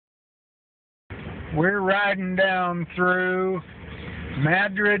We're riding down through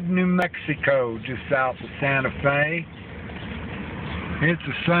Madrid, New Mexico, just south of Santa Fe. It's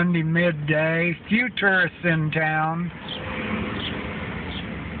a Sunday midday. Few tourists in town.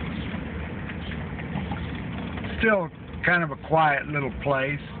 Still kind of a quiet little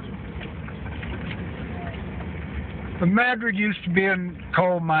place. But Madrid used to be a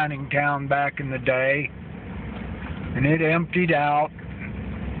coal mining town back in the day, and it emptied out.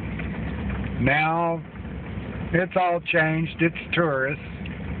 Now it's all changed. It's tourists.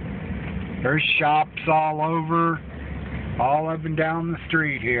 There's shops all over, all up and down the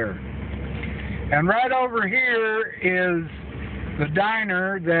street here. And right over here is the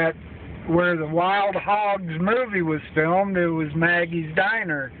diner where the Wild Hogs movie was filmed. It was Maggie's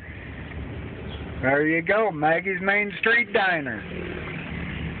Diner. There you go, Maggie's Main Street Diner.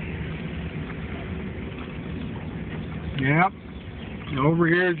 Yep. Over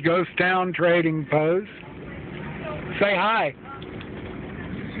here is Ghost Town Trading Post. Say hi.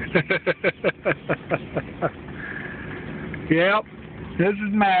 Yep. This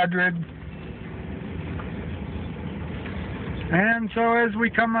is Madrid. And so as we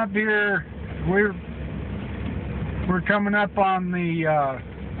come up here, we're coming up on the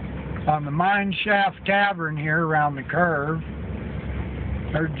Mine Shaft Tavern here around the curve.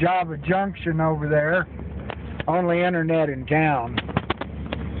 There's Java Junction over there. Only internet in town.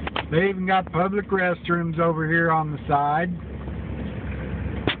 They even got public restrooms over here on the side.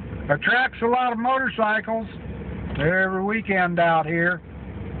 Attracts a lot of motorcycles. They're every weekend out here.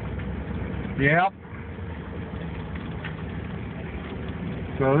 Yep.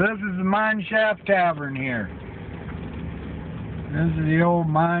 So this is the Mine Shaft Tavern here. This is the old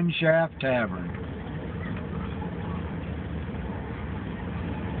Mine Shaft Tavern.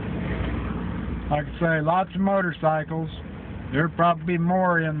 Like I say, lots of motorcycles. There'll probably be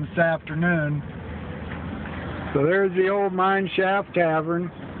more in this afternoon. So there's the old Mine Shaft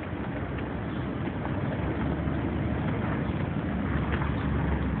Tavern.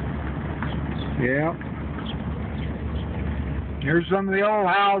 Yep. Here's some of the old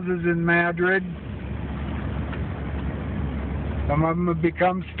houses in Madrid. Some of them have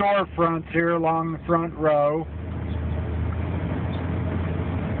become storefronts here along the front row.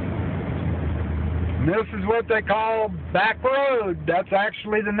 And this is what they call Back Road. That's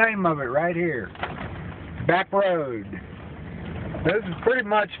actually the name of it right here. Back Road. This is pretty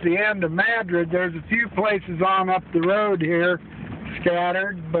much the end of Madrid. There's a few places on up the road here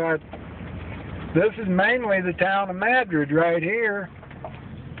scattered, but this is mainly the town of Madrid right here.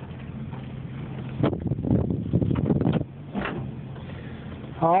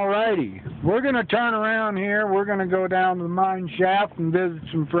 Alrighty, we're going to turn around here. We're going to go down to the mine shaft and visit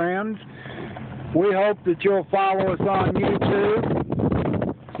some friends. We hope that you'll follow us on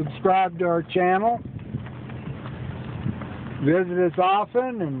YouTube, subscribe to our channel, visit us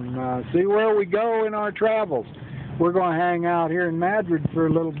often, and see where we go in our travels. We're going to hang out here in Madrid for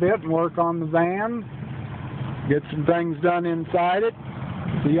a little bit and work on the van, get some things done inside it.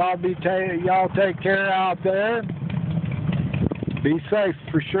 So y'all take care out there. Be safe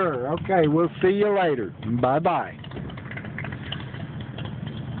for sure. Okay, we'll see you later. Bye-bye.